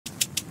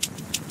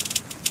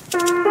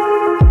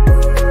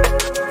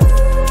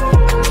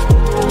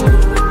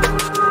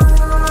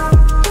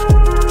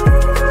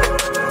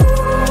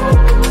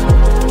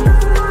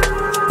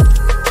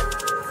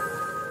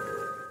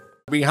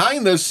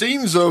Behind the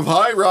scenes of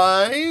High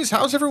Rise,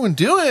 how's everyone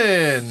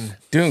doing?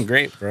 Doing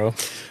great, bro.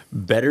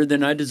 Better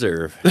than I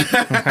deserve.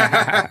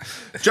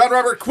 John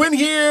Robert Quinn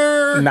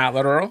here. Matt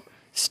Litteral.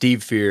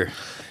 Steve Fear.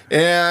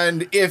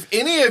 And if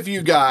any of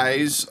you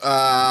guys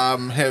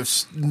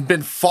have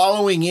been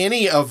following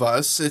any of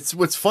us, it's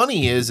what's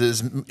funny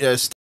is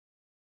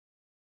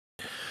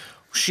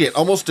shit,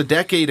 almost a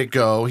decade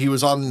ago, he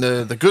was on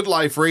the Good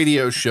Life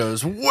radio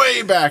shows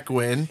way back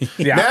when.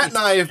 Yeah. Matt and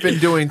I have been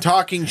doing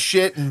talking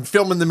shit and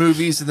filming the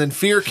movies, and then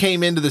Fear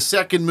came into the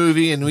second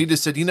movie, and we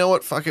just said, you know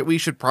what, fuck it, we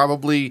should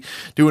probably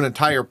do an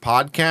entire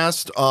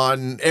podcast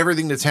on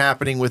everything that's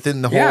happening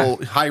within the whole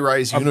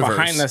high-rise universe.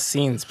 Behind the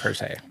scenes, per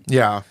se.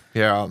 Yeah,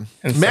 yeah.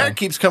 And Matt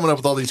keeps coming up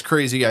with all these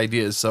crazy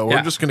ideas, so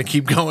we're just going to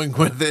keep going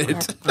with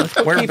it.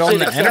 We're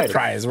building an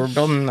enterprise. We're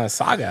building a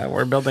saga.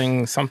 We're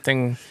building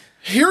something...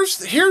 Here's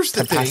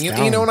the thing,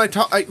 you know, when I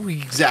talk, I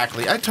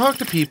talk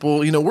to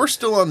people, you know, we're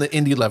still on the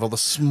indie level, the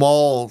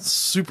small,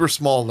 super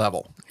small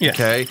level,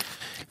 okay?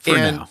 For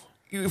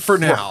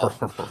now.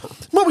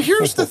 Well,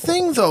 here's the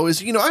thing, though,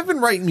 is, you know, I've been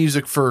writing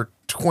music for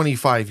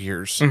 25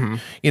 years. Mm-hmm.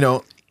 You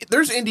know,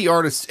 there's indie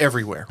artists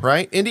everywhere,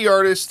 right? Indie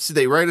artists,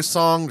 they write a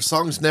song, the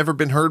song's never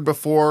been heard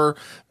before,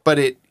 but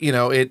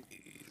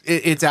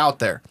it's out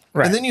there.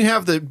 Right. And then you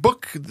have the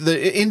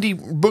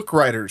indie book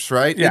writers,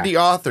 right? Yeah. Indie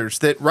authors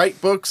that write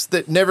books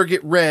that never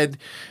get read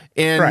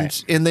and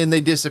then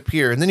they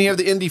disappear. And then you have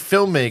the indie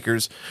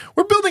filmmakers.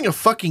 We're building a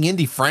fucking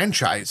indie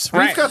franchise.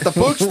 We've got the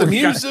books, the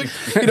music.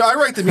 You know, I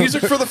write the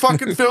music for the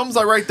fucking films.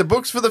 I write the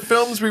books for the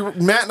films.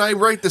 Matt and I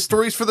write the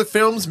stories for the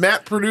films.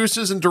 Matt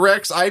produces and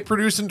directs. I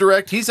produce and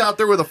direct. He's out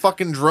there with a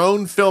fucking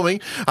drone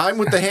filming. I'm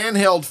with the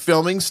handheld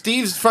filming.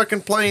 Steve's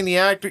fucking playing the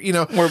actor. You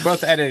know, we're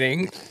both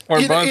editing.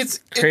 We're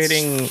both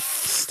creating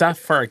stuff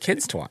for our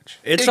kids to watch.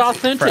 It's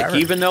authentic,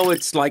 even though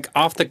it's like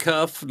off the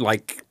cuff,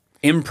 like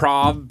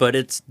improv, but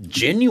it's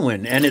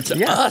genuine and it's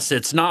us.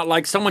 It's not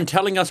like someone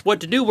telling us what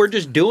to do. We're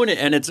just doing it,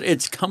 and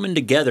it's coming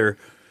together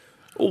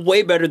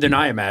way better than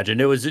I imagined.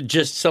 It was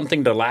just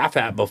something to laugh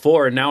at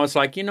before, and now it's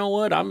like, you know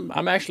what?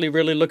 I'm actually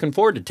really looking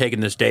forward to taking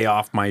this day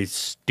off my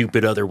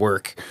stupid other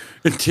work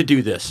to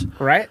do this.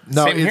 Right?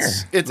 No, Same here.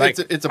 It's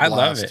a blast. I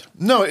love it.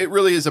 No, it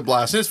really is a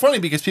blast. And it's funny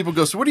because people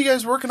go, so what are you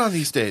guys working on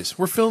these days?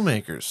 We're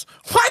filmmakers.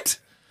 What?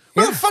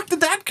 Where the fuck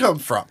did that come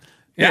from?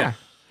 Yeah.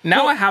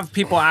 Now I have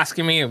people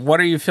asking me, what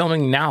are you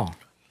filming now?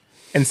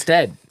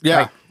 Instead. Yeah.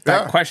 Like,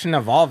 that question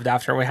evolved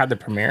after we had the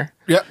premiere.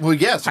 Yeah, well,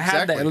 yes, I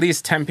had at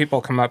least 10 people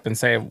come up and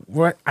say,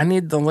 "What? I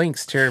need the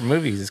links to your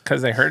movies,"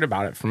 because they heard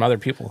about it from other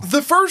people.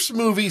 The first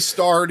movie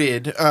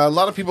started, a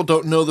lot of people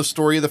don't know the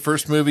story of the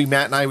first movie.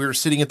 Matt and I, we were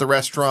sitting at the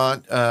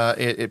restaurant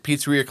at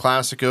Pizzeria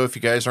Classico. If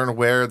you guys aren't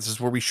aware, this is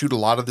where we shoot a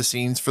lot of the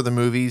scenes for the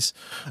movies.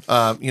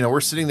 You know,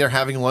 we're sitting there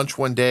having lunch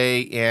one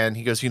day, and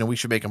he goes, you know, we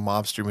should make a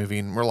mobster movie.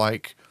 And we're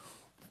like,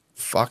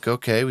 fuck,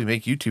 okay, we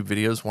make YouTube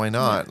videos. Why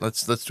not?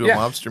 Let's do a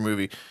mobster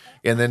movie.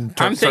 And then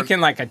I'm thinking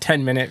like a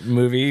 10-minute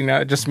movie, you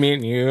know, just me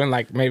and you and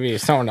like maybe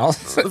someone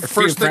else. The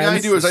first thing I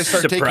do is I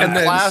start taking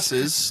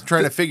classes,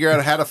 trying to figure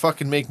out how to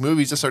fucking make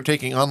movies. I start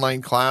taking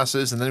online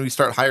classes, and then we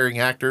start hiring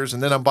actors,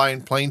 and then I'm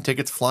buying plane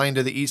tickets, flying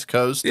to the East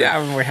Coast. Yeah,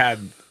 when we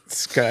had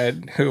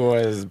Scud, who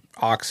was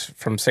Ox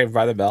from Saved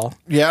by the Bell.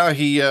 Yeah,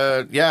 he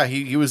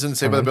was in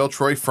Saved by the Bell.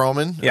 Troy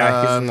Froman.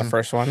 Yeah, he's in the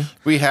first one.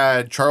 We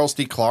had Charles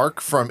D.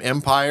 Clark from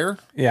Empire.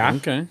 Yeah.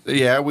 Okay.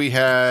 Yeah, we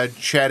had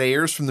Chad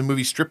Ayers from the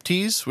movie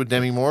Striptease with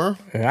Demi Moore.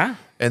 Yeah.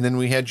 And then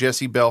we had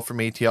Jesse Bell from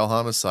ATL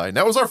Homicide.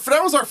 That was our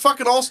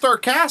fucking all-star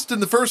cast in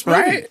the first movie.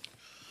 Right.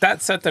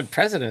 That set the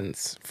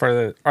precedents for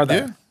the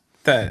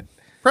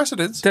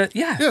precedents.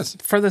 Yes.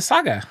 For the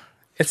saga.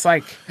 It's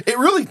like it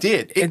really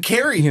did. It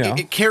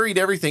carried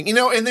everything, you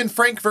know. And then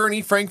Frank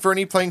Verney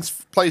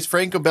plays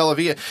Franco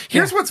Bellavia.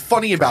 Here's what's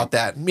funny about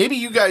that. Maybe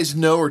you guys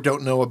know or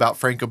don't know about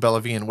Franco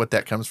Bellavia and what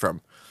that comes from.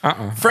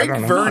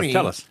 Frank Verney.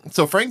 Tell us.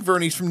 So Frank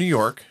Verney's from New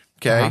York.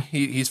 Okay,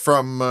 he's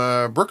from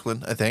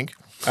Brooklyn, I think.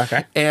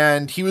 Okay,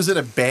 and he was in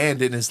a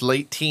band in his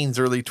late teens,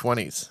 early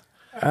 20s.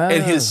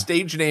 And his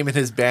stage name in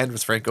his band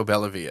was Franco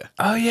Bellavia.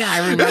 Oh, yeah.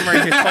 I remember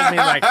he told me,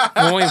 like,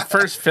 when we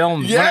first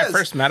filmed, when I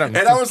first met him.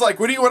 And I was like,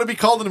 what do you want to be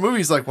called in the movie?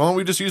 He's like, why don't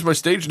we just use my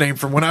stage name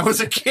from when I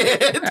was a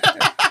kid?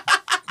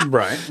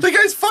 Right. The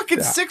guy's fucking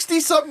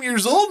 60-something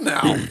years old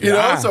now. You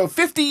know? So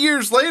 50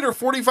 years later,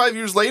 45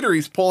 years later,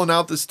 he's pulling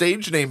out the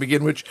stage name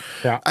again, which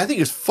I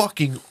think is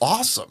fucking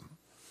awesome.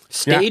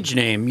 Stage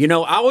name. You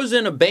know, I was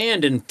in a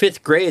band in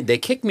 5th grade. They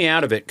kicked me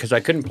out of it because I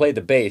couldn't play the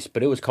bass,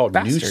 but it was called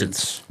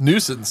Bastards.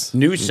 Nuisance.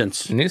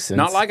 Nuisance.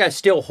 Not like I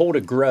still hold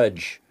a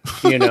grudge,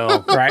 you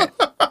know. Right?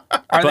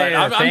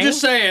 I'm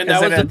just saying,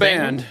 that was the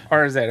band.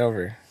 Or is that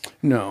over?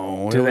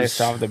 No. Do they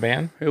still have the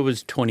band? It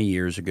was 20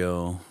 years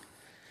ago.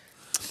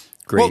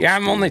 great. Yeah,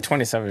 I'm only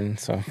 27,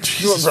 so.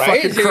 Jesus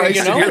fucking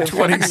Christ, you're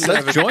 27.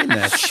 Let's join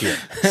that shit.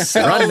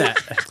 Run that.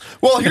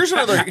 Well, here's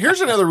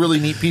another really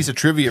neat piece of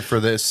trivia for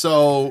this.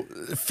 So,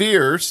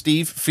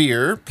 Steve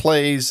Fear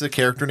plays the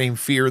character named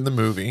Fear in the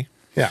movie.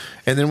 Yeah.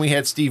 And then we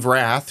had Steve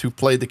Rath, who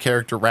played the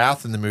character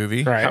Wrath in the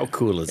movie. Right. How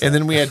cool is that? And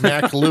then we had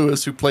Mac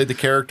Lewis, who played the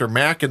character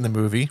Mac in the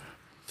movie.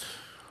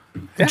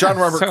 Yeah, John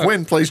Robert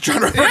Quinn plays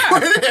John Robert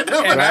Quinn.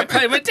 And I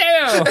play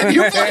Mateo. And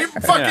you play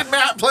fucking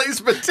Matt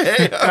plays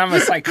Mateo. And I'm a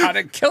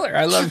psychotic killer.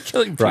 I love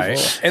killing people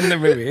in the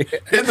movie.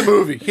 In the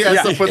movie. He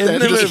has to put in that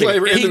the movie.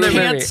 disclaimer in He the movie.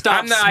 can't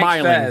stop I'm the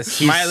smiling. He's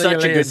Smiley such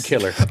a good Elias.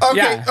 killer. Okay,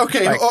 Yeah,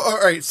 okay. like- All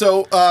right.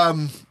 So,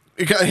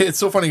 it's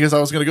so funny because I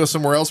was going to go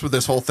somewhere else with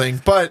this whole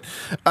thing, but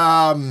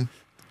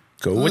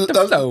Go with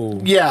the flow.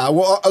 yeah.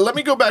 Well, let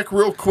me go back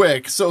real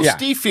quick. So, Yeah.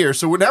 Steve Fear.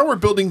 So now we're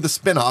building the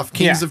spinoff,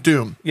 Kings Yeah. of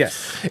Doom.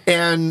 Yes.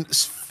 And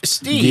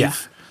Steve. Yeah.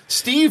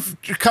 Steve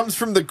comes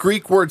from the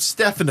Greek word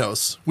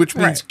Stephanos, which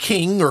means Right.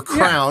 king or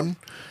crown.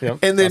 Yep,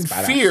 And then that's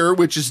badass. Fear,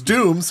 which is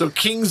Doom. So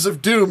Kings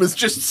of Doom is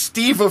just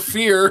Steve of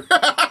Fear.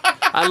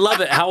 I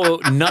love it how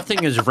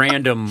nothing is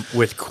random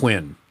with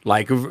Quinn.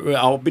 Like,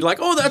 I'll be like,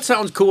 oh, that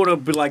sounds cool. And I'll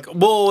be like,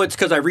 well, it's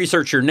because I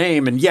researched your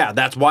name. And yeah,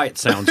 that's why it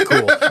sounds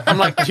cool. I'm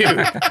like,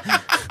 dude.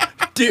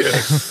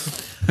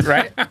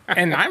 Right?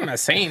 And I'm a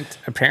saint,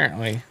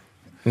 apparently,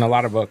 in a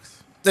lot of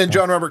books. And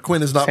John Robert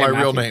Quinn is not my Saint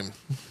real Matthew. name,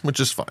 which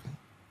is fine.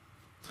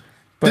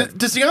 But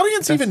Does the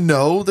audience even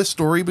know the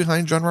story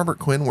behind John Robert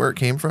Quinn, where it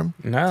came from?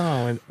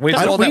 no, we I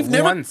don't- told it we've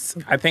never- once,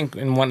 I think,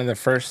 in one of the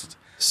first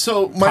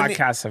So my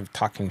podcasts of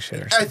talking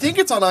shit or I something. think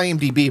it's on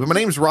IMDb, but my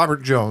name is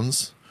Robert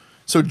Jones.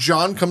 So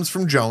John comes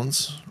from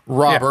Jones.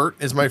 Robert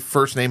is my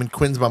first name, and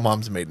Quinn's my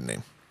mom's maiden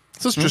name.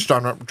 So it's just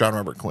John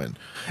Robert Quinn.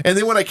 And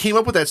then when I came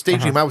up with that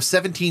stage name, I was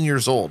 17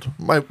 years old.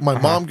 My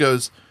mom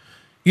goes,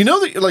 you know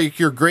that like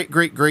your great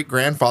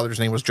grandfather's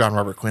name was John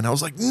Robert Quinn. I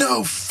was like,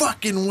 no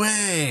fucking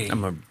way.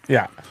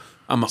 Yeah.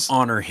 I'm going to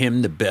honor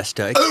him the best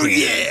I can. Oh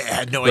yeah, I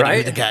had no idea who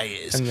Right? the guy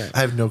is. And the- I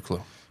have no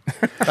clue.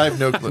 I have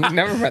no clue.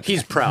 Never met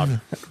He's proud.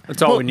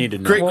 That's all we need to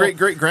know.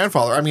 Great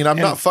grandfather. I mean, I'm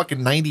not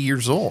fucking 90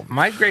 years old.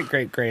 My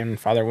great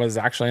grandfather was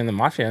actually in the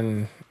mafia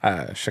in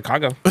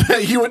Chicago.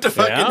 You went to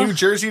fucking Yeah? New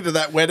Jersey to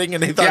that wedding,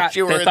 and they thought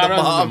you were they in thought the I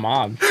was the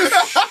mob.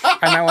 mob.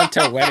 And I went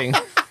to a wedding.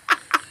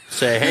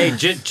 Say, hey,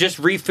 just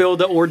refill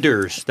the hors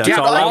d'oeuvres. That's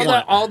all I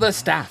want. all the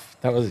staff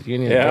that was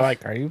union. Yeah. They're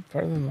like, "Are you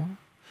part of the mob?"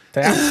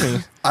 They asked me.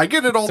 I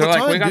get it all They're the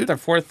like, time, "We got dude. the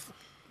fourth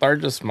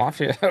largest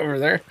mafia over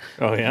there.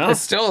 Oh, yeah?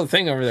 It's still a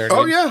thing over there.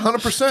 Oh dude. yeah,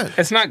 100%.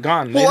 It's not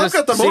gone. Well, They I've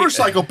got the see-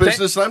 motorcycle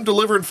business, and I'm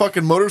delivering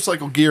fucking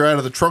motorcycle gear out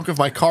of the trunk of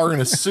my car in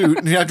a suit.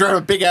 And I drive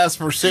a big ass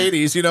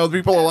Mercedes. You know,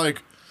 people are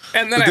like,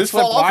 And then Did I this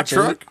flip fall off a watches.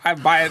 truck? I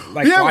buy it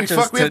like "Yeah,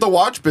 watches we have the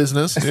watch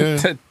business."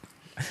 Yeah.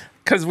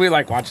 because we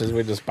like watches.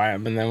 We just buy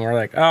them, and then we're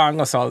like, "Oh, I'm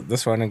gonna sell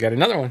this one and get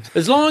another one."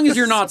 As long as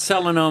you're not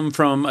selling them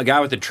from a guy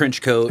with a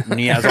trench coat and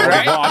he has all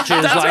Right? the watches,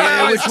 That's like, what I hey,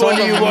 always which told one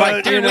do them. you I'm want?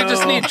 like, dude, we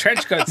just need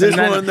trench coats. This and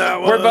then one,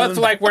 that We're both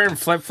one. like wearing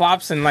flip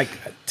flops, and like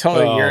till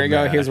a Oh, year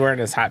ago, man. he was wearing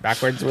his hat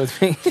backwards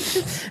with me.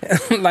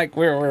 Like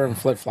we were wearing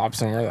flip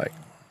flops, and we're like,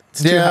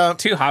 it's Yeah.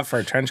 too hot for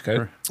a trench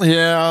coat.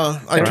 Yeah,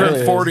 I It turned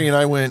really 40 and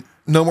I went,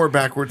 no more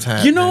backwards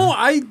hat. You know,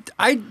 I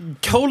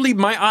totally,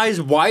 my eyes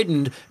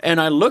widened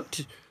and I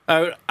looked.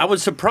 I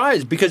was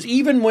surprised because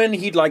even when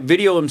he'd like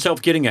video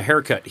himself getting a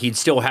haircut, he'd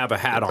still have a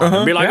hat on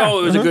and be like, yeah, "Oh,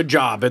 it was a good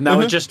job," and that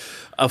was just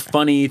a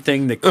funny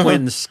thing, the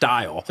Quinn's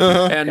style.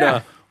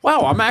 And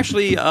wow, I'm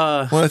actually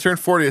When I turned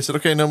 40, I said,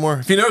 okay, no more.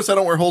 If you notice, I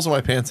don't wear holes in my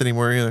pants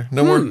anymore either.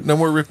 No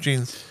more ripped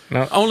jeans.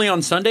 only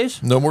on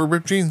Sundays. No more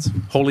ripped jeans.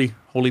 Holy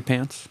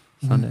pants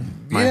Sunday.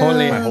 My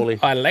Yeah. holy.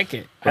 I like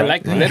it. I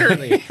like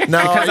literally.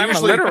 No, because I I'm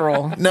usually- a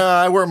literal No,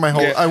 I wear my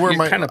whole. Yeah, I wear you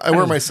my. kinda I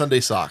wear funny. my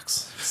Sunday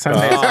socks.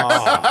 Sunday.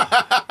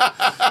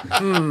 I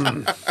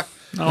don't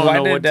Why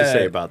know what did, to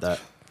say about that.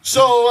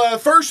 So, the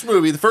first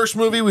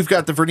movie, we've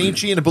got the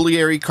Vernici and the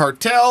Bullieri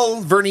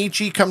cartel.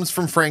 Vernici comes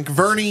from Frank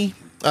Verni.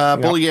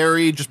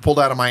 Bullieri just pulled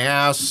out of my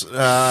ass.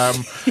 I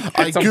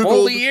It's a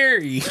googled.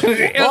 bullieri.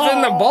 It was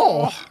in the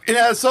bowl.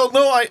 Yeah, so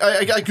no, I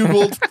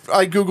googled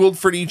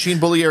Vernici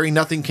and Bullieri.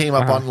 Nothing came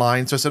up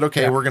online, so I said,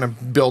 okay, we're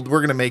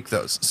gonna make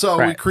those. So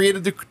we Right.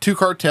 created the two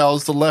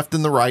cartels, the left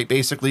and the right.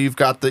 Basically, you've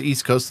got the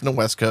East Coast and the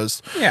West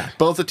Coast. Yeah.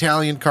 both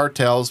Italian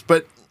cartels,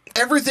 but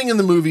everything in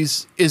the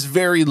movies is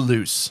very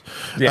loose.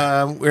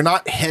 Yeah. We're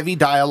not heavy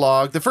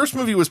dialogue. The first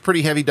movie was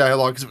pretty heavy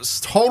dialogue because it was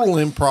total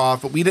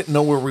improv, but we didn't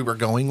know where we were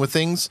going with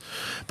things.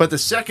 But the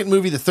second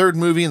movie, the third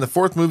movie, and the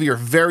fourth movie are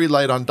very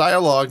light on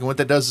dialogue, and what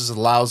that does is it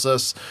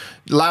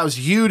allows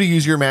you to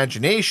use your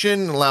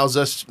imagination, allows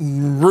us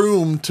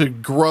room to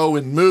grow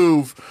and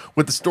move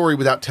with the story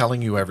without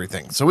telling you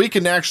everything. So we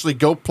can actually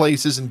go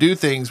places and do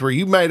things where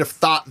you might have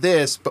thought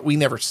this, but we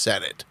never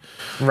said it.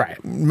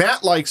 Right.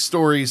 Matt likes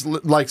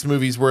likes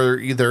movies where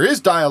there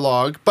is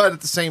dialogue, but at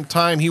the same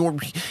time,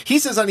 he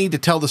says I need to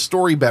tell the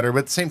story better. But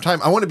at the same time,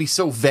 I want to be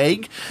so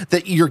vague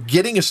that you're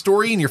getting a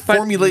story and you're But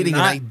formulating an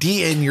not-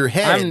 idea in your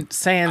head. I'm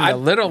saying the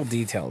little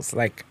details,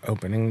 like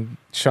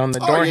showing the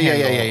door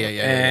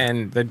handle,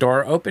 and the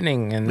door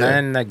opening, and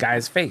then the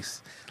guy's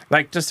face,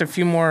 like just a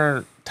few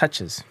more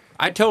touches.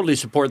 I totally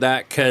support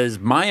that because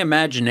my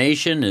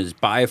imagination is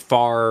by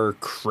far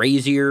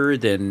crazier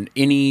than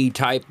any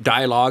type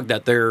dialogue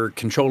that they're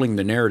controlling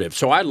the narrative.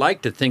 So I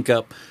like to think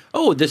up,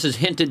 oh, this is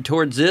hinted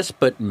towards this,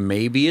 but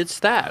maybe it's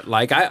that.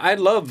 Like I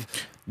love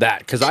that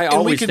because I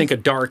always think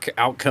of dark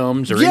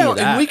outcomes or any of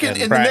that. And we can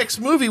in the next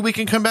movie we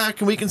can come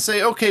back and we can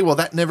say, okay, well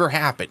that never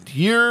happened.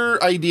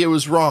 Your idea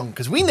was wrong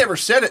because we never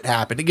said it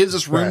happened. It gives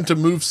us room to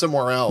move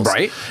somewhere else,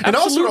 right? And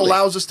also it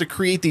allows us to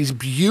create these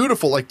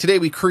beautiful. Like today,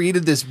 we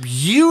created this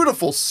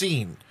beautiful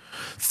scene,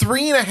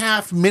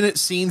 3.5 minute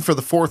scene for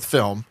the fourth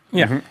film.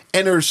 Yeah,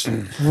 and there's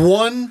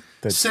one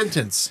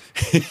sentence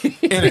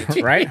in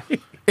it, right?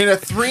 In a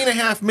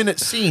 3.5 minute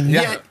scene.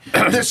 Yeah.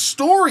 Yet the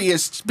story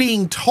is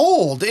being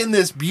told in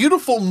this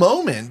beautiful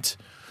moment.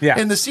 Yeah.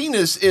 And the scene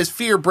is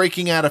fear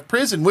breaking out of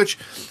prison, which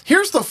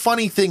here's the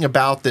funny thing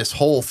about this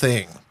whole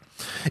thing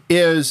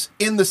is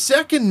in the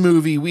second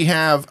movie, we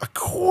have a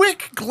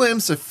quick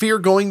glimpse of fear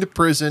going to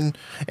prison.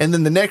 And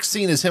then the next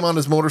scene is him on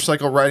his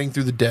motorcycle riding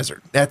through the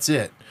desert. That's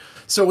it.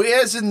 So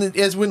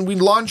as when we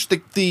launched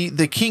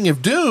the King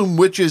of Doom,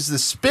 which is the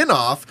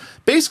spinoff,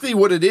 basically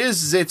what it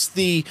is it's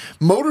the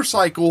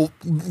motorcycle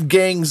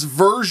gang's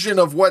version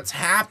of what's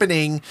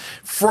happening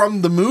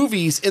from the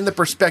movies in the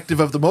perspective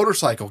of the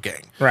motorcycle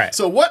gang. Right.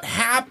 So what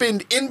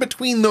happened in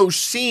between those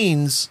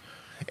scenes,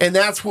 and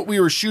that's what we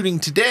were shooting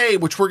today,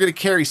 which we're going to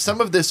carry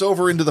some of this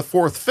over into the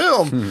fourth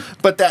film,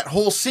 but that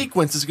whole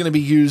sequence is going to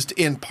be used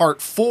in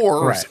part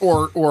 4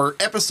 or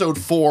episode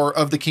 4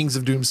 of the Kings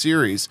of Doom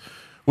series.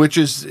 Which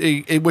is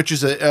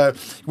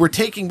we're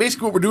taking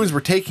basically what we're doing is we're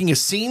taking a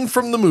scene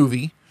from the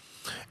movie,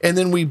 and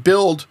then we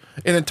build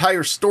an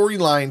entire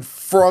storyline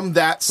from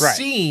that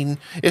scene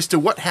as to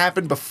what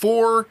happened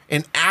before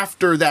and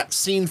after that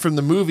scene from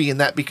the movie, and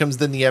that becomes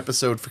then the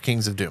episode for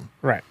Kings of Doom.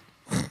 Right.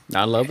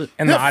 I love it,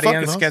 and the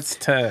audience gets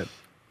to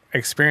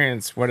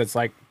experience what it's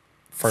like.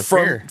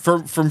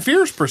 From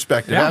Fear's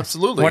perspective,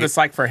 absolutely. What it's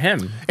like for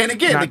him. And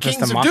again, the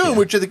Kings of Doom,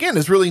 which again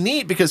is really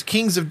neat because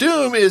Kings of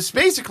Doom is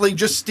basically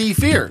just Steve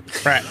Fear.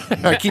 Right.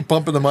 I keep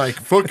bumping the mic.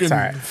 Fucking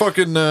what is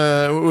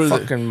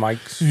it?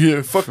 Mics.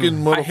 Yeah, fucking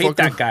motherfucker. I hate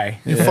that guy.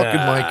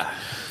 Fucking Mike.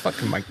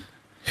 Fucking Mike.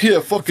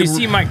 Yeah, fucking. If you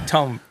see Mike,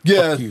 tell him.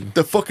 Yeah,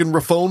 the fucking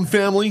Raphone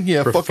family.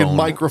 Yeah, fucking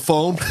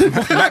microphone.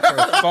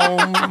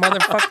 Microphone,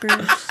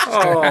 motherfuckers.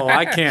 Oh,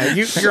 I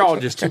can't. You're all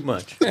just too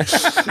much.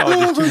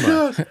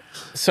 God.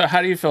 So,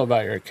 how do you feel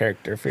about your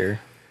character, Fear?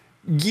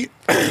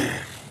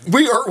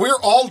 We're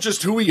all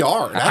just who we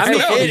are. That's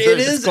it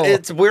is.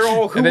 Cool. We're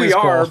all who we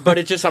are, but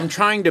it's just I'm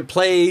trying to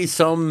play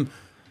some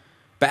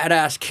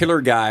badass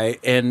killer guy,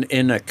 and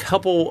in a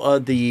couple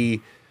of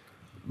the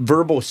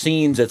verbal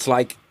scenes, it's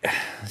like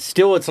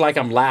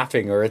I'm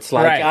laughing, or it's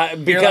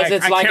like because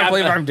it's I can't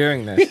believe I'm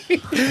doing this.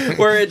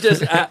 Where it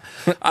just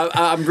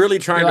I'm really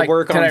trying to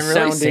work on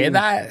sounding say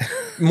that?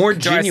 More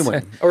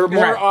genuine or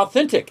more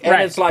authentic,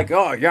 and it's like,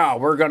 oh yeah,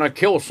 we're gonna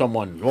kill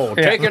someone. Well,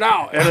 take it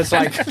out, and it's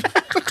like,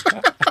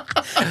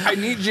 I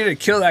need you to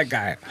kill that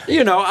guy.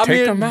 You know, I mean,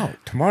 take him out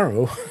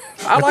tomorrow.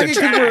 I like it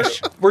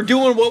because we're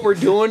doing what we're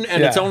doing,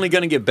 and it's only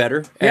going to get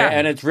better. Yeah,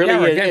 and it's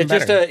really it's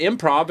just an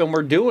improv, and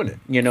we're doing it.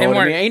 You know what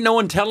I mean? Ain't no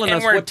one telling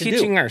us what to do. We're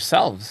teaching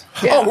ourselves.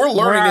 Yeah. Oh, we're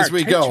learning as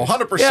we go.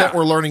 100%,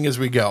 we're learning as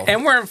we go,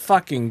 and we're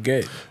fucking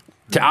good.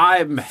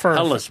 I'm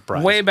hella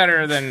surprised. Way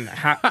better than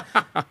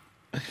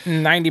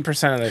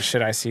 90% of the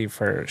shit I see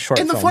for short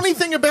films. And the funny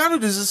thing about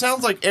it is, it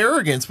sounds like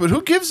arrogance, but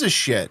who gives a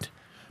shit?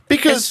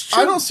 Because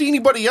I don't see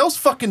anybody else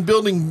fucking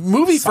building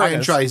movie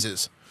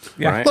franchises.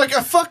 Yeah. Right. Like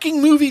a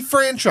fucking movie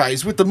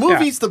franchise with the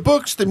movies, the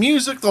books, the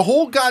music, the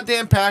whole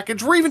goddamn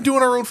package. We're even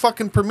doing our own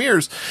fucking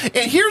premieres.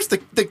 And here's the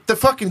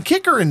fucking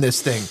kicker in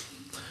this thing.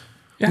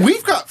 Yeah.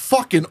 We've got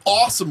fucking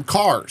awesome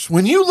cars.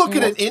 When you look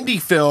at an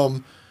indie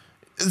film,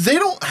 they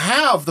don't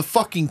have the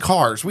fucking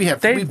cars. We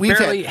have. They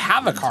barely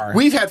have a car.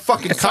 We've had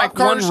fucking cop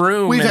cars. One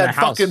room. We've had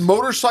fucking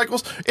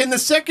motorcycles. In the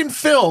second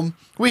film,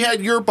 we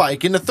had your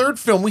bike. In the third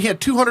film, we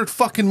had 200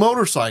 fucking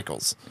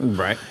motorcycles.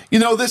 Right. You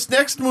know, this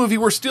next movie,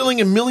 we're stealing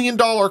 $1 million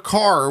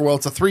car. Well,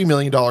 it's a $3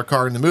 million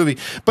car in the movie,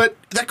 but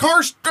that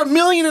car's $1.5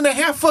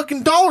 million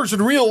fucking dollars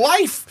in real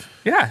life.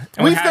 Yeah,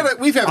 we've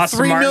had Aston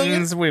 3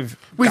 Martins, million.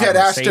 We've had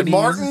Aston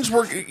Martins.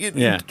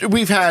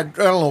 We've had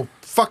I don't know.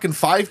 Fucking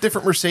 5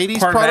 different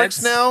Mercedes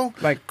products now.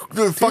 Like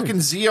the fucking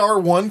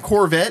ZR1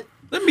 Corvette.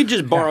 Let me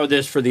just borrow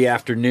this for the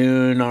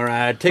afternoon. All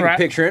right, take a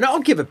picture and I'll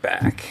give it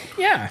back.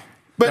 Yeah.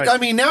 But I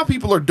mean, now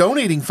people are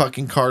donating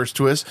fucking cars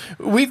to us.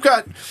 We've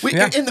got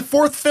in the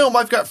fourth film,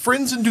 I've got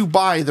friends in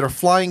Dubai that are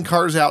flying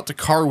cars out to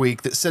Car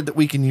Week that said that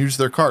we can use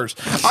their cars.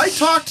 I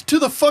talked to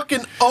the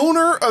fucking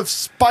owner of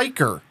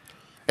Spiker.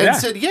 And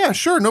said, yeah,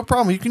 sure, no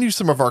problem. You can use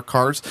some of our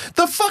cars.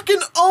 The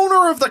fucking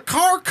owner of the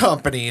car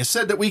company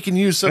said that we can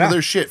use some of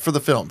their shit for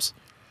the films.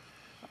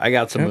 I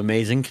got some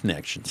amazing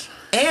connections.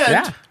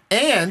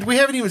 And we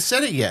haven't even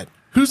said it yet.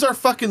 Who's our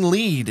fucking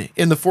lead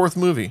in the fourth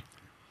movie?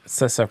 It's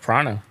the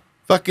Soprano.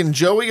 Fucking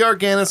Joey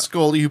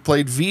Arganiscoli, who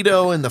played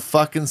Vito in the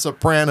fucking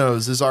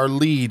Sopranos, is our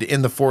lead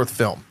in the fourth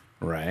film.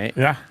 Right.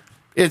 Yeah.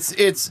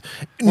 It's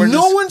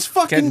no one's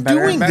fucking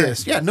doing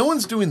this. Yeah, no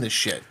one's doing this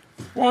shit.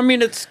 Well, I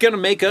mean, it's going to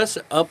make us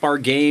up our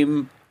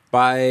game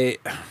by,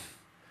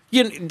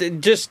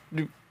 just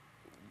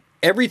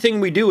everything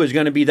we do is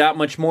going to be that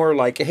much more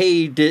like,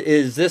 hey,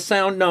 is this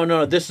sound?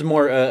 No, this is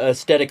more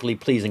aesthetically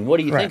pleasing. What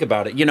do you think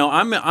about it?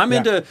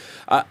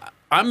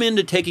 I'm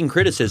into taking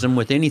criticism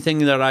with anything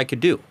that I could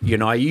do.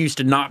 I used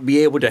to not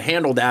be able to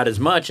handle that as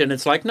much, and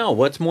it's like, no,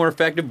 what's more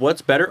effective?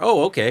 What's better?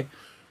 Oh, okay.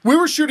 We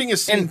were shooting a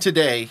scene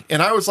today,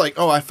 and I was like,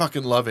 oh, I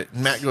fucking love it.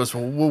 And Matt goes,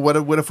 well,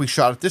 what if we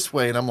shot it this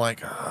way? And I'm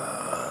like,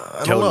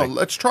 I don't know.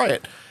 Let's try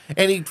it.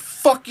 And he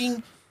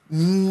fucking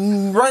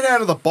right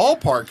out of the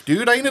ballpark,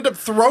 dude. I ended up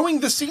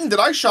throwing the scene that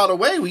I shot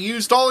away. We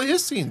used all of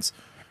his scenes.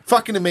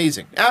 Fucking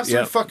amazing.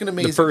 Absolutely fucking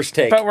amazing. The first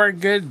take. But we're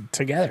good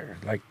together.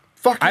 Like,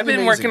 fucking I've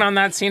been working on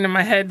that scene in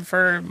my head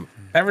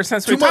ever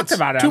since we talked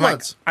about it. 2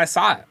 months. I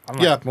saw it.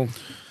 I'm yeah. Like, well,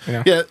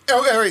 Yeah.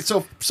 Oh, all right.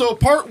 So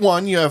part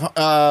one, you have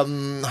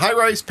High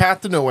Rise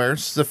Path to Nowhere.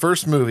 It's the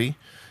first movie.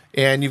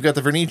 And you've got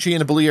the Vernici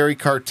and the Bellavia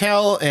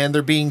cartel, and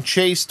they're being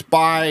chased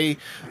by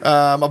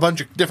a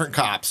bunch of different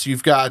cops.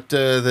 You've got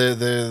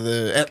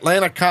the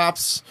Atlanta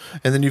cops,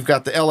 and then you've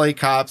got the LA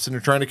cops, and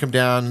they're trying to come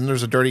down, and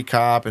there's a dirty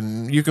cop,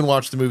 and you can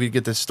watch the movie to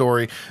get this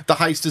story. The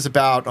heist is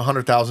about a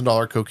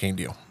 $100,000 cocaine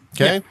deal.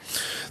 Okay. Yeah.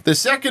 The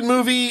second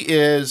movie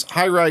is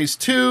High Rise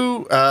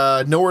 2,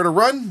 Nowhere to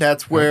Run.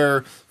 That's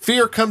where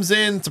Fear comes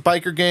in. It's a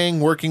biker gang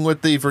working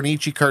with the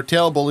Vernici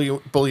cartel.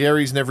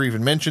 Bellieri's never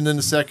even mentioned in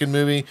the second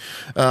movie.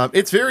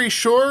 It's very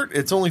short.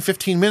 It's only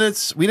 15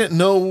 minutes. We didn't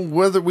know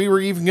whether we were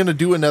even going to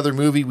do another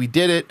movie. We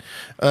did it.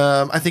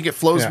 I think it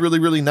flows really,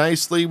 really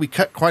nicely. We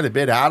cut quite a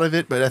bit out of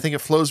it, but I think it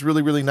flows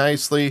really, really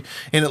nicely,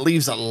 and it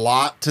leaves a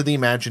lot to the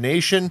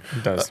imagination.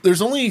 It does.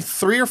 There's only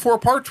 3 or 4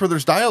 parts where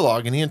there's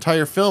dialogue in the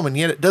entire film, and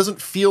yet it doesn't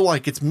feel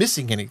like it's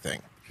missing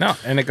anything. No,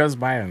 and it goes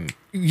by in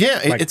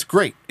it's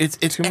great. It's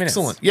 2 minutes.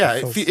 excellent. Yeah,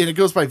 and it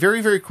goes by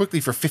very, very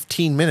quickly for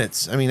 15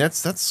 minutes. I mean,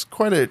 that's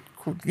quite a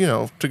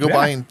to go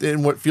by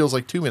in what feels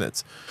like 2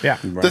 minutes. Yeah.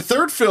 Right. The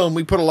third film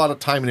we put a lot of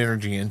time and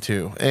energy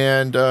into,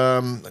 and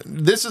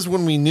this is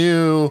when we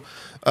knew.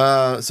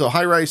 So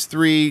High Rise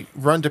 3,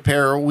 Run to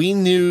Peril. We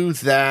knew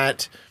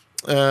that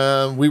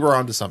we were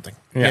onto something.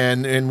 Yeah.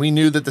 And we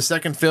knew that the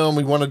second film,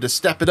 we wanted to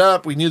step it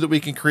up. We knew that we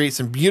can create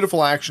some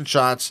beautiful action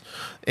shots,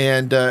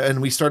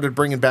 and we started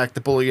bringing back the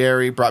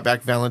Bellieri, brought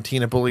back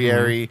Valentina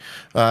Bellieri,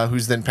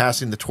 who's then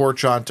passing the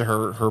torch on to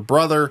her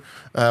brother,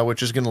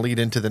 which is going to lead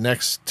into the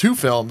next 2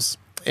 films.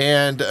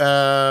 And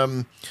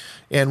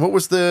what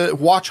was the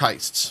watch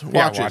heists?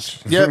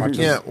 Watches.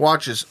 Yeah,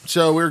 watches.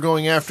 So we were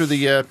going after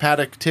the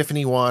Patek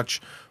Tiffany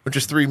watch, which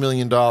is $3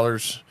 million.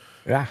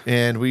 Yeah.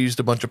 And we used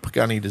a bunch of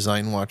Pagani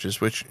design watches,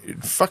 which,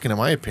 fucking, in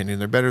my opinion,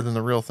 they're better than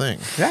the real thing.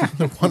 Yeah.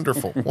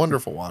 Wonderful,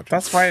 wonderful watches.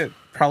 That's why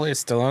probably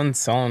Stallone's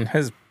selling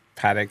his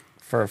Patek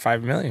for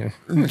 $5 million.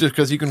 Just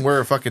because you can wear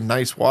a fucking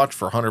nice watch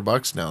for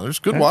 $100 now. There's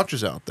good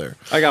watches out there.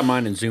 I got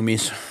mine in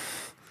Zoomies.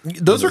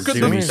 Those are good.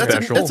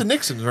 That's a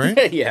Nixon's,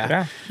 right?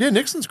 Yeah,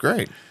 Nixon's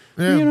great.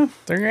 Yeah.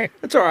 They're great.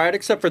 It's all right,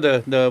 except for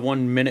the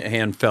 1 minute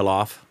hand fell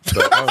off.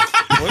 But,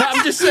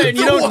 I'm just saying,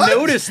 you don't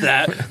notice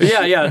that.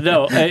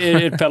 No,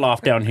 it fell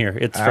off down here.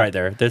 It's right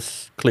there.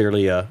 This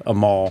clearly a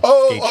mall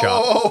skate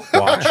shop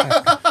watch.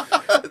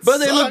 But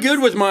they look good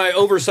with my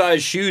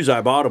oversized shoes I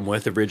bought them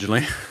with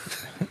originally.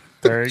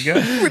 There you go.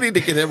 We need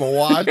to get him a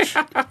watch.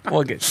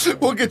 We'll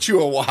get you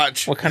a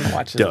watch. What kind of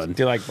watches? Done.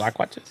 Do you like black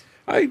watches?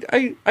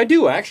 I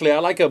do actually. I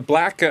like a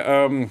black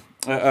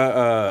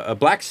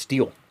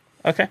steel.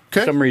 Okay.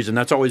 For some reason,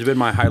 that's always been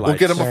my highlight. We'll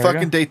get him a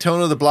fucking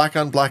Daytona, the black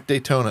on black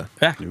Daytona.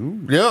 Yeah.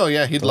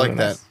 Yeah, he'd like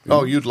that.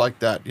 Oh, you'd like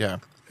that, yeah.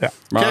 Yeah.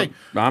 Okay.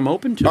 I'm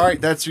open to it. All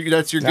right, that's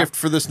your gift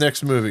for this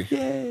next movie.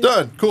 Yay.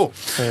 Done. Cool.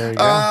 There you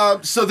go.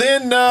 So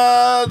then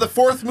the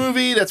fourth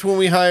movie, that's when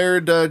we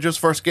hired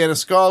Joseph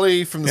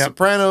Scaniscali from The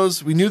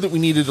Sopranos. We knew that we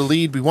needed a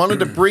lead. We wanted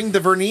to bring the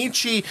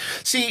Vernici.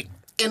 See,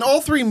 in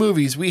all 3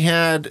 movies, we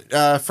had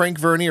Frank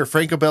Verni or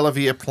Franco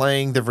Bellavia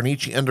playing the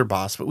Vernici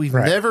underboss, but we've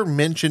never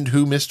mentioned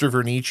who Mr.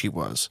 Vernici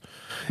was.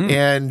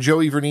 And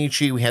Joey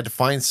Vernici, we had to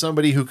find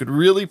somebody who could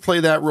really play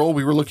that role.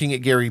 We were looking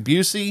at Gary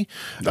Busey.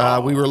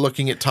 We were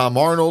looking at Tom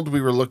Arnold. We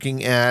were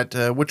looking at,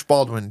 which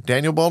Baldwin?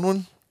 Daniel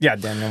Baldwin? Yeah,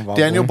 Daniel Baldwin.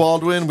 Daniel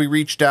Baldwin. We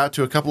reached out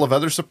to a couple of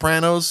other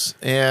Sopranos,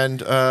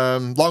 and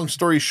long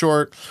story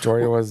short...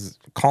 Jory was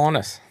calling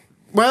us.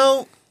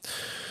 Well...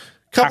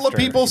 Couple of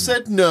people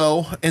said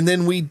no, and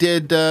then we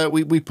did.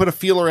 We put a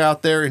feeler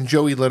out there, and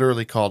Joey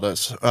literally called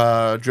us.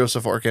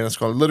 Joseph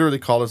Organisco literally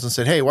called us and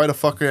said, "Hey, why the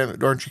fuck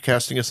aren't you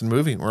casting us in a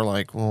movie?" And we're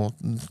like, "Well,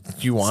 do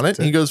you want it?"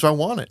 And he goes, "I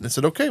want it." And I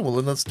said, "Okay, well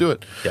then let's do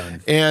it."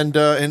 Done. And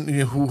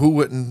who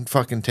wouldn't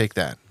fucking take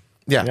that?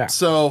 Yeah.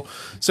 So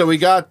we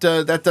got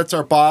that's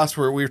our boss.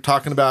 Where we were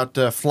talking about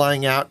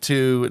flying out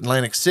to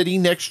Atlantic City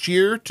next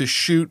year to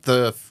shoot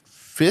the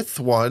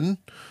 5th one.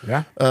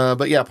 Yeah.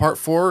 But yeah, part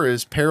 4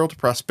 is Peril to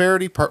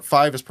Prosperity. Part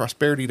 5 is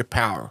Prosperity to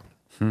Power.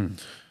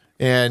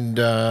 And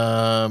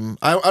I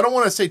don't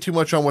want to say too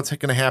much on what's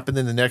going to happen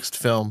in the next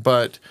film,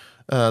 but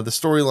the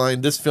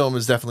storyline, this film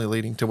is definitely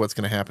leading to what's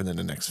going to happen in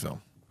the next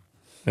film.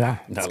 Yeah.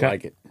 I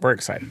like it. We're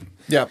excited.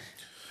 Yeah.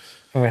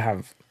 And we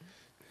have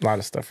a lot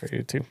of stuff for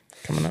you too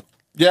coming up.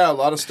 Yeah, a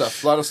lot of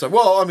stuff.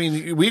 Well, I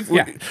mean,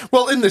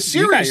 well in the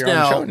series you got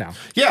your own show now.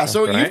 Yeah,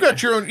 so Right. you've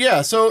got your own.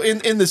 Yeah, so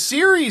in the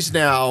series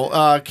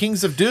now,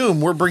 Kings of Doom,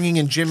 we're bringing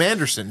in Jim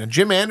Anderson, and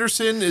Jim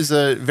Anderson is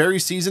a very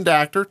seasoned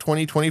actor,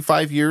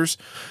 25 years.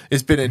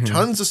 Has been in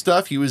tons of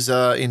stuff. He was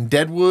in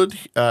Deadwood.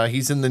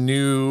 He's in the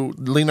new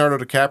Leonardo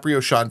DiCaprio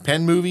Sean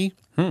Penn movie.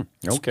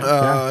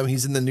 Okay.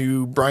 He's in the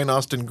new Brian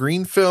Austin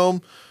Green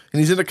film. And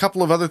he's in a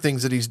couple of other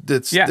things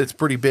that's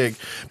pretty big.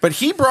 But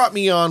he brought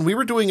me on. We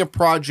were doing a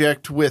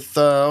project with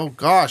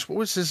what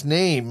was his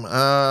name?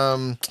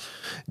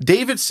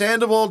 David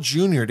Sandoval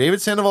Jr. David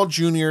Sandoval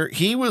Jr.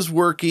 He was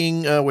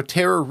working with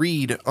Tara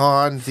Reid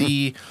on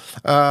the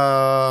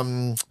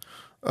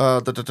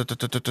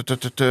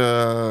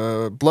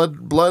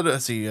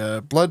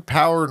Blood,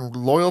 Power, and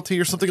Loyalty,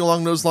 or something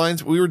along those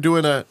lines. We were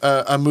doing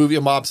a movie,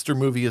 a mobster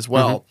movie as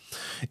well,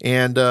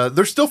 and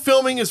they're still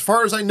filming. As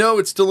far as I know,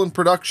 it's still in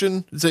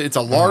production. It's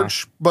a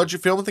large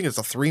budget film. I think it's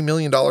a $3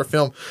 million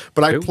film.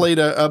 But I played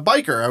a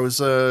biker. I was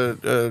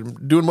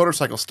doing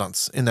motorcycle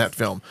stunts in that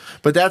film.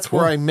 But that's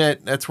where I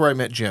met. That's where I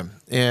met Jim,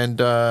 and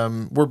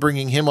we're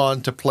bringing him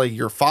on to play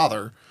your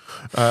father,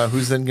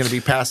 who's then going to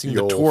be passing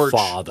the torch.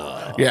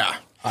 Father. Yeah.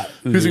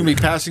 Who's going to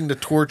be passing the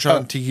torch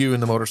on to you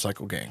in the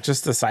motorcycle gang?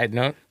 Just a side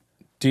note.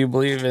 Do you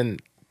believe in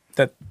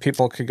that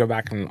people could go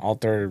back and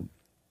alter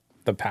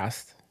the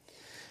past?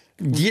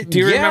 Do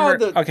you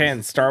remember? Okay,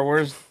 in Star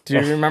Wars, do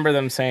you remember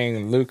them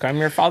saying, "Luke, I'm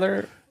your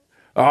father"?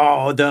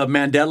 Oh, the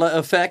Mandela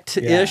effect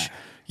ish. Yeah.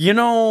 You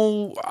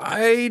know,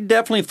 I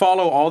definitely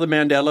follow all the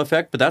Mandela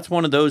effect, but that's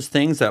one of those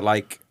things that,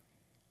 like,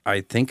 I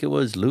think it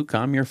was Luke,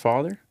 I'm your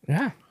father.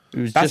 Yeah. It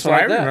was That's just what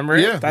like I that. remember.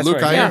 Yeah, That's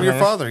Luke, I am your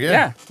father.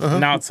 Yeah.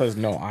 Now it says,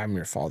 "No, I'm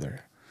your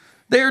father."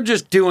 They're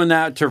just doing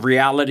that to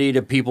reality,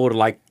 to people to,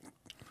 like,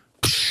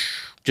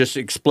 just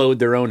explode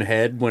their own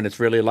head when it's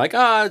really like,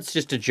 it's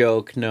just a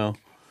joke. No.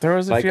 There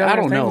was a Like, few I other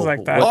don't things know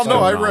like that. what's Oh no,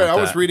 going on with I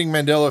was that. reading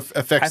Mandela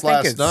effects think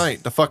last it's-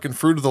 night. The fucking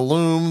Fruit of the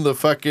Loom, the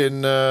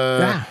fucking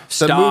the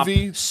Stop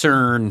movie.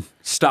 CERN.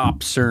 Stop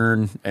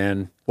CERN.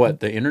 And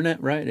what? The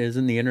internet, right?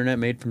 Isn't the internet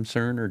made from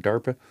CERN or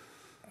DARPA?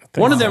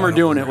 One of them are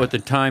doing it with the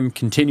time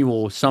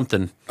continual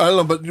something. I don't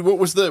know, but what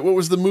was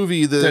the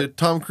movie, the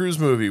Tom Cruise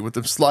movie with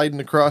them sliding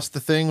across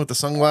the thing with the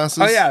sunglasses?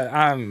 Oh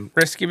yeah,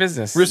 Risky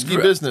Business. Risky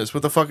Business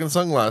with the fucking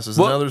sunglasses.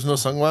 Well- And now there's no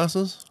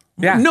sunglasses?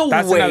 Yeah, No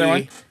that's way. another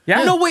one.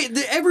 Yeah, No way.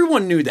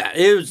 Everyone knew that.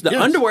 It was the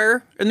Yes.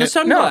 underwear and the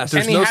sunglasses.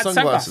 There's And he no had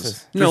sunglasses.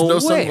 sunglasses. There's No no way.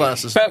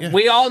 sunglasses. but Yeah.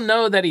 we all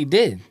know that he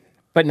did.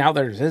 But now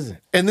there isn't.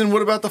 And then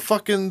what about the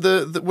fucking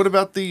what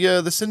about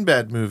the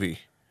Sinbad movie?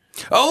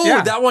 Oh,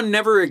 Yeah. that one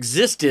never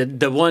existed.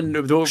 The one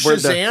where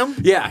Shazam?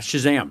 Yeah,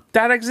 Shazam.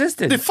 That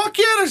existed. The fuck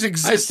yeah, it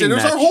existed. seen It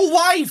was that our whole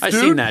life, I've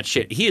dude. seen that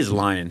shit. He is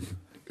lying.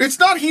 It's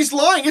not he's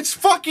lying. It's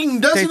fucking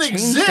doesn't changed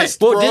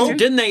exist, it. Well, bro.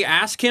 didn't they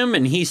ask him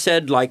and he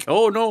said like,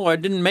 "Oh no, I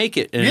didn't make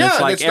it." And Yeah, it's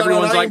and like it's not on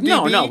everyone's like,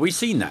 "No, IMDb. no, we've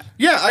seen that."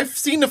 Yeah, I've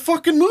seen the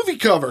fucking movie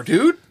cover,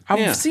 dude. I've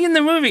Yeah. seen the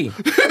movie.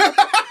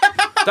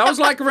 That was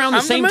like around the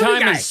I'm the same movie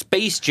time guy. as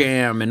Space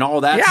Jam and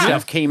all that Yeah.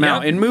 stuff came Yeah.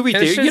 out in movie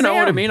And theater. You know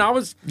what I Shazam. mean? I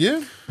was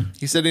Yeah.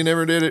 He said he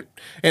never did it.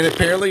 And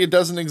apparently it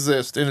doesn't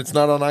exist. And it's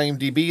not on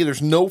IMDb.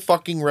 There's no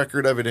fucking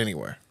record of it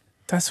anywhere.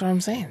 That's what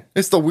I'm saying.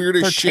 It's the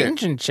weirdest They're shit.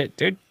 changing shit,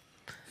 dude.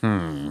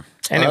 I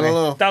Anyway, don't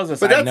know. that was a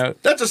But side note.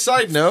 That's a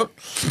side note.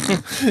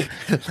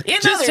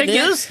 Just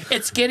to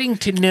it's getting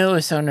to know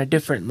us on a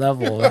different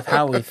level of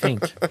how we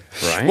think.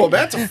 right. Well,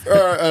 that's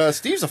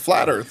Steve's a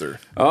flat earther.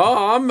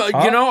 Oh,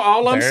 you know,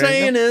 all I'm there you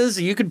saying is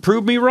you could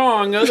prove me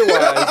wrong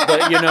otherwise.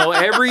 But, you know,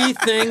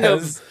 everything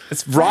of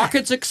It's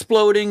rockets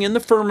exploding in the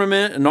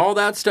firmament and all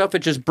that stuff, it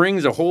just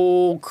brings a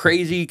whole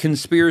crazy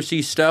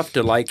conspiracy stuff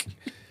to, like,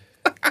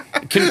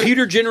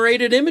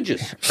 computer-generated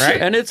images. Right.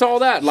 And it's all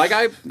that. Like,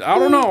 I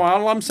don't know.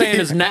 All I'm saying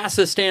is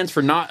NASA stands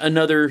for not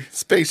another...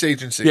 Space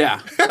agency. Yeah.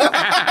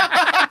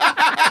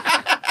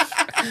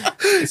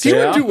 He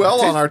would do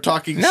well on our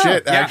talking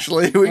shit, yeah.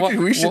 actually.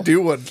 We should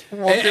do one.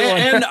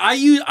 And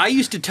I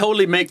used to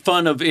totally make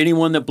fun of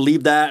anyone that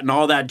believed that and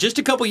all that. Just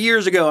a couple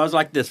years ago, I was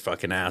like, this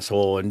fucking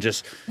asshole. And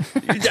just,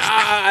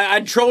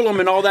 I'd troll him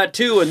and all that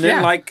too. And then,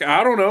 Yeah. like,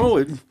 I don't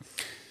know.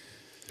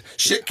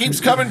 Shit keeps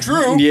coming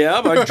true.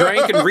 Yeah, I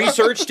drank and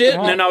researched it.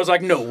 And then I was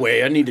like, no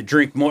way, I need to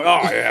drink more.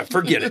 Oh, yeah,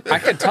 forget it. I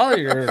could tell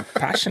you're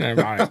passionate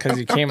about it because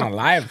you came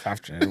alive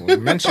after we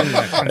mentioned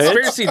the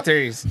conspiracy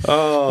theories.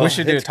 Oh, We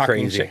should do a it's talking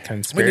crazy. shit We need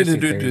conspiracy to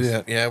do theories.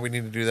 that. Yeah, we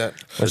need to do that.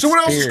 Let's So what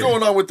else is steer.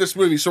 going on with this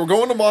movie? So we're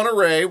going to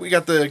Monterey. We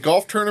got the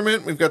golf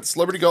tournament. We've got the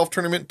celebrity golf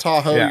tournament in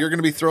Tahoe. Yeah. You're going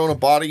to be throwing a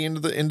body into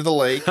the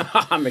lake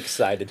I'm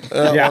excited.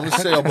 Yeah. on the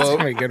sailboat. That's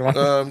gonna be a good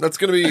one. That's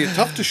going to be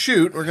tough to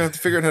shoot. We're going to have to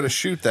figure out how to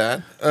shoot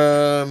that.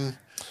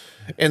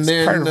 And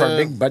then Part of our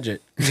big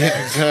budget.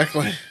 yeah,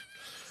 exactly.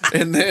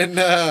 And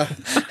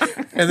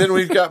then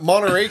we've got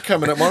Monterey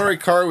coming up. Monterey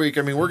Car Week.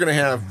 I mean, we're gonna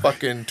have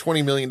fucking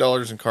 $20 million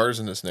in cars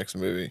in this next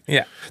movie.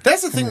 Yeah.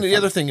 That's the thing. The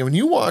other thing, when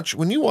you watch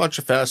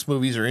a Fast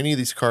movies or any of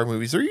these car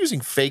movies, they're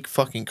using fake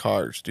fucking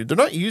cars, dude. They're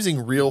not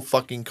using real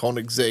fucking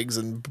Koenigseggs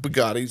and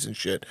Bugattis and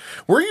shit.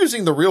 We're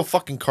using the real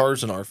fucking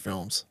cars in our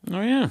films.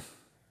 Oh, yeah.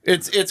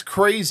 It's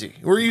crazy.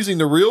 We're using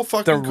the real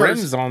fucking The cars.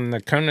 rims on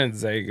the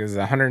Koenigsegg is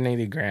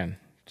 $180,000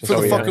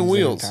 For the fucking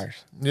wheels.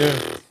 Yeah.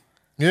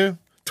 Yeah.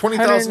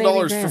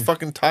 $20,000 for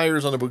fucking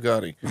tires on a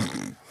Bugatti.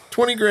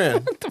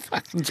 $20,000. What the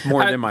fuck? It's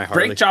more than my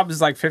Harley. Brake job is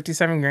like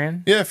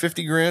 $57,000. Yeah,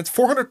 $50,000. It's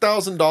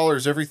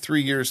 $400,000 every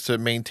 3 years to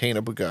maintain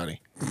a Bugatti.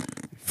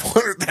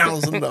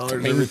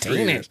 $400,000 every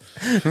 3 years.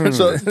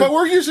 So, but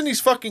we're using these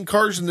fucking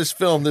cars in this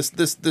film. The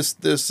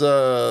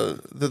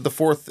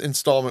fourth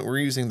installment. We're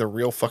using the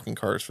real fucking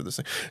cars for this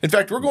thing. In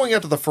fact, we're going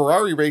out to the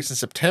Ferrari race in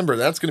September.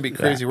 That's going to be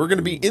crazy. We're going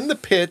to be in the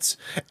pits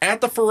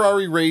at the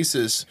Ferrari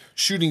races,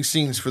 shooting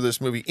scenes for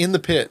this movie in the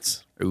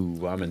pits.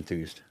 Ooh, I'm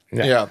enthused.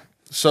 Yeah.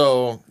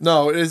 So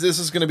no, this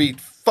is going to be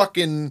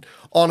fucking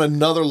on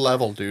another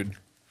level, dude.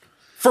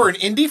 For an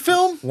indie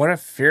film, What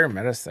if fear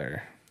met us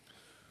there,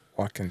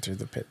 walking through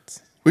the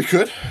pits? we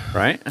could.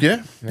 Right?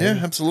 Yeah. Yeah.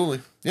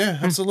 Absolutely. Yeah.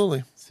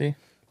 Absolutely. See,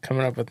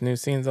 coming up with new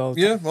scenes all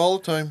the time. Yeah, all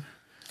the time.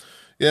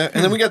 Yeah,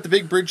 and then we got the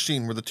big bridge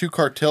scene where the two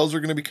cartels are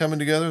going to be coming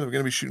together. We're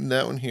going to be shooting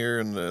that one here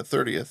on the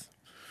 30th.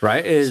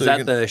 Right? Is So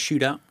that the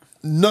shootout?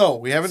 No,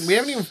 we haven't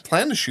even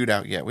planned to shoot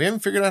out yet. We haven't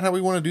figured out how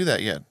we want to do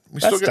that yet.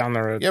 That's down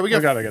the road. Yeah, we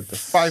gotta get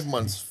this. 5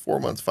 months, 4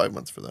 months, 5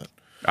 months for that.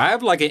 I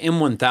have like an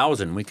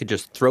M1000. We could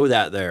just throw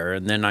that there,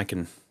 and then I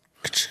can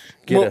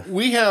get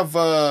we have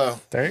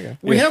There you go.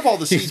 we have all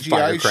the These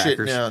CGI shit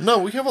firecrackers. now. No,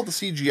 we have all the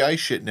CGI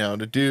shit now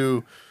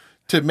to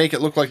make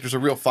it look like there's a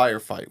real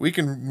firefight. We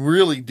can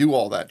really do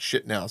all that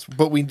shit now.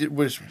 But what we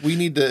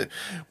need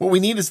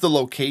is the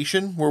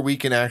location where we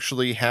can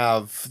actually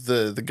have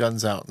the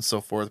guns out and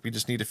so forth. We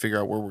just need to figure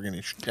out where we're going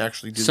to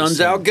actually do Sun's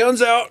this. out,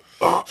 guns out.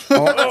 Oh,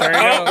 there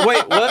you go.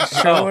 Wait, what?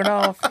 Show it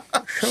off.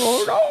 Show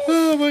it off.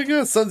 Oh my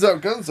god, sun's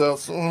out, guns out.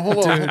 So,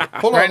 hold on.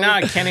 Hold on. Right now,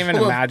 I can't even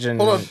Hold on. imagine.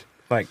 Hold on.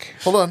 Like,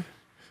 Hold on.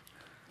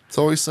 It's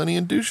always sunny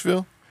in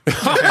Doucheville.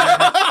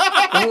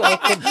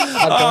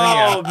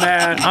 Oh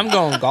man, I'm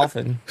going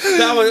golfing.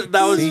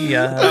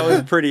 that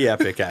was pretty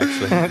epic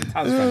actually.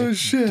 Oh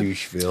shit.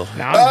 Doucheville.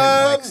 Now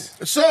I'm hitting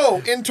likes.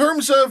 So, in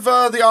terms of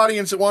the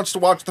audience that wants to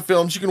watch the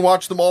films, you can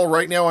watch them all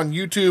right now on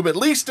YouTube, at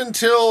least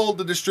until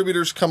the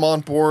distributors come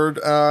on board.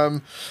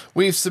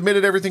 We've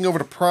submitted everything over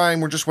to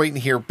Prime. We're just waiting to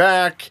hear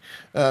back.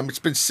 It's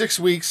been 6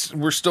 weeks.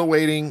 We're still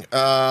waiting.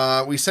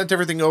 We sent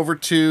everything over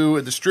to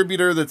a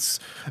distributor that's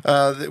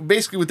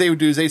basically what they would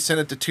do is they send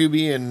it to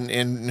Tubi and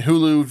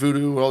Hulu,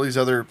 Vudu, all these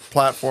other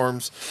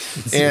platforms,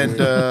 and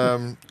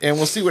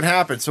we'll see what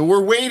happens. So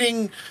we're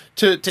waiting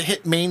to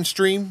hit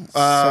mainstream.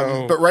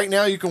 But right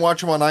now you can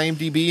watch them on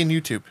IMDb and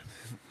YouTube.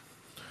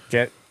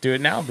 Do it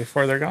now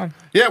before they're gone.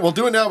 Yeah, we'll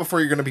do it now before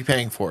you're going to be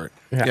paying for it.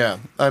 Yeah.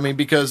 I mean,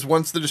 because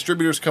once the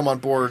distributors come on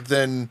board,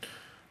 then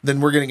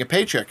we're getting a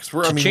paycheck. 'Cause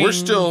we're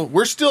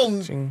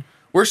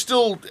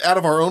still out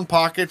of our own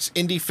pockets,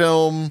 indie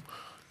film,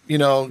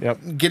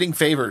 getting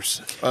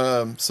favors.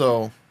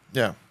 So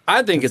yeah.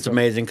 I think it's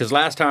amazing because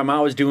last time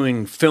I was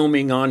doing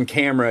filming on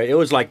camera, it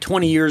was like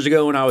 20 years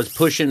ago when I was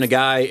pushing a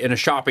guy in a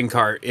shopping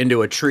cart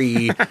into a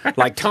tree,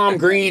 like Tom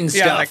Green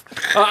stuff.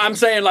 I'm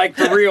saying like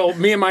for real,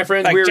 me and my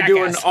friends, Like we were Jackass.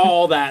 doing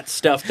all that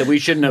stuff that we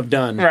shouldn't have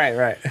done.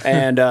 Right.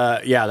 And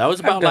that was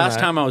about done last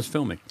that. time I was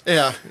filming.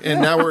 Yeah,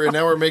 and now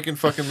we're making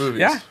fucking movies.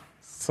 Yeah.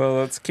 So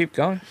let's keep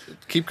going.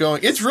 Keep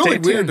going. It's really Stay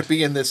weird tuned. to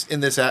be in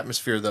this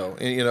atmosphere though.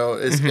 And,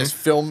 as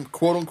film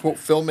quote unquote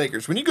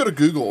filmmakers. When you go to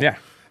Google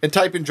and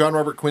type in John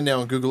Robert Quinn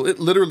now on Google, it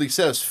literally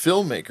says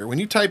filmmaker. When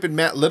you type in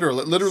Matt Litteral,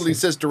 it literally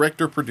says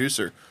director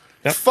producer.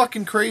 It's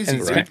fucking crazy,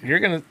 And right?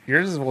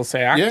 yours will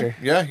say actor.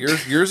 Yeah,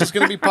 yours is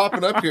going to be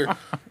popping up here.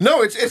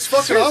 No, it's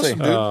fucking Seriously. awesome,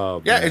 dude.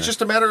 Oh, yeah, man. it's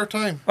just a matter of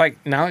time. Like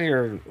now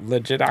you're a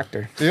legit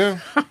actor. Yeah.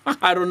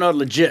 I don't know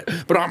legit,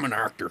 but I'm an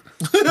actor.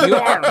 You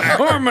are an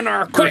actor. I'm an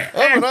actor.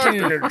 I'm an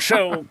Acting actor.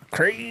 so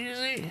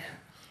crazy.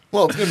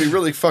 Well, it's going to be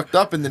really fucked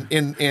up in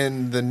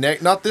the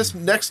not this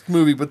next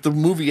movie, but the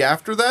movie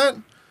after that.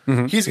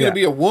 He's going to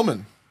be a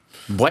woman.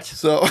 What?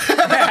 So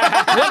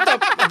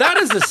That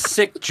is a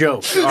sick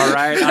joke, all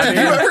right?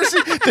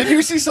 I did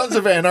you see Sons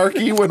of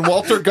Anarchy when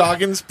Walter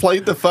Goggins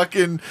played the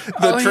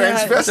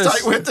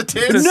transvestite with the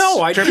tits?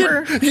 No, I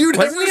didn't. You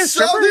Wasn't never he a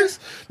saw stripper? this?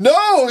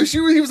 No,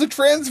 he was a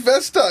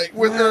transvestite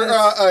with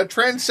a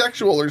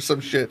transsexual or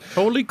some shit.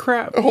 Holy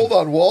crap. Hold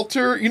on,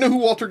 Walter. You know who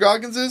Walter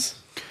Goggins is?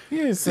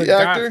 He's The the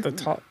guy, actor?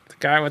 the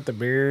guy with the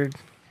beard.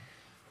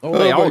 Oh,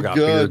 they all my got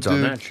God, beards on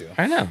dude. that show.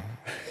 I know.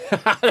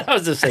 That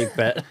was a safe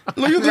bet.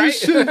 Look at this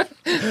shit. That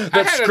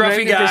had a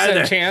scruffy 90%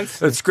 guy. chance.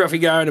 That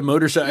scruffy guy on a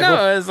motorcycle.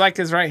 No, it's like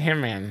his right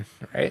hand man,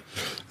 right?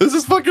 This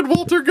is fucking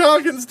Walter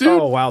Goggins, dude.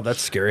 Oh, wow, that's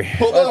scary.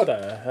 Hold What on.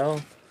 the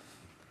hell?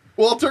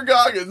 Walter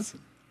Goggins.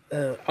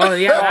 Oh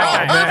yeah,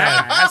 that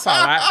guy. I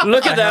saw that.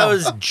 Look at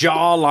those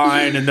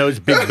jawline and those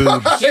big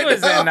boobs. He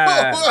was in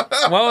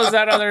what was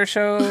that other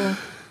show?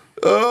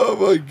 Oh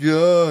my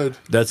God.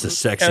 That's the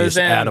It was sexiest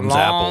in Adam's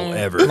apple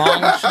ever.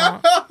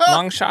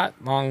 Long shot.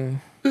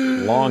 Long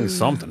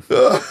something.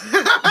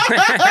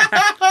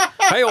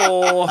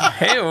 Hey-oh.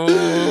 Hey,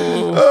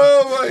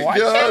 Oh my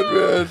God,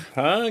 man.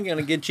 I'm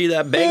gonna get you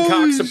that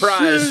Bangkok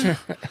surprise.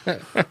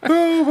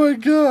 Oh my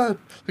God.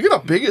 Look at how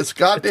big his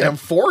goddamn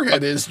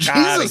forehead is.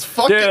 Jesus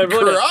fucking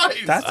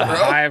Christ. That's a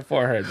high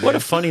forehead. Dude. What a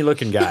funny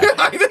looking guy.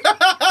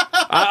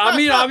 I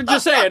mean, I'm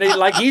just saying,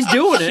 like, he's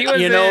doing it.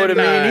 You know what I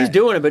mean? He's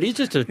doing it, but he's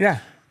just a... Yeah.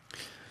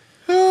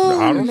 Oh,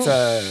 I don't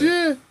know.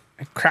 Shit.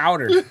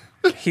 Crowder.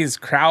 He's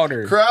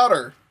Crowder.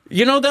 Crowder.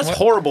 You know, that's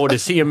horrible to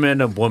see him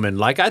in a woman.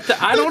 Like, I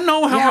don't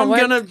know how I'm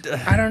going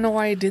to... I don't know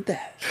why he did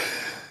that.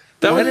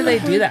 Why did they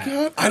do that?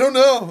 God. I don't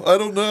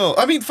know.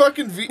 I mean,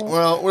 fucking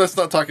well, let's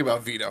not talk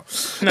about Vito.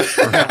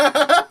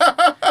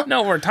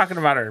 No, we're talking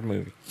about our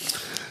movie.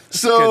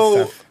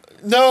 So,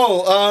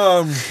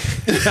 no,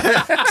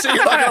 so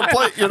you're not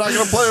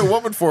gonna play a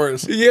woman for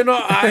us. You know,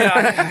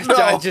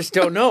 I just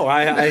don't know.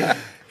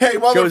 Hey,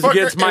 goes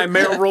against my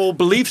moral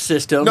belief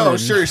system. No,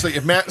 seriously.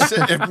 If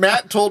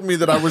Matt told me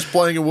that I was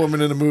playing a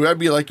woman in a movie, I'd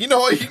be like, you know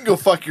what? You can go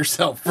fuck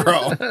yourself,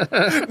 bro. No,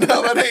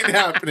 that ain't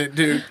happening,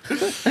 dude.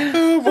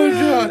 Oh my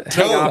God.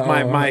 Take off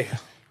my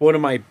one of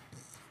my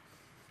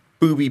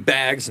booby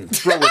bags and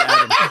throw it at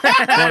him.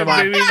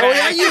 Oh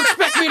yeah, you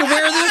expect me to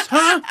wear this,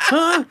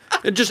 huh?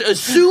 Just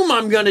assume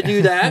I'm gonna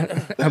do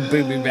that. A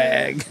booby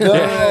bag. No,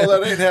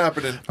 that ain't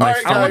happening. All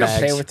right, I want to guys.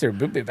 play with your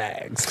booby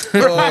bags.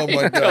 Oh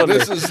my God,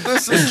 this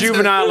is as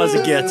juvenile as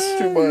it gets.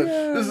 Too much.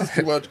 This is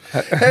too much.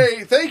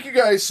 Hey, thank you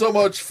guys so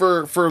much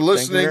for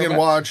listening and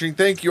watching.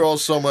 Thank you all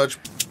so much.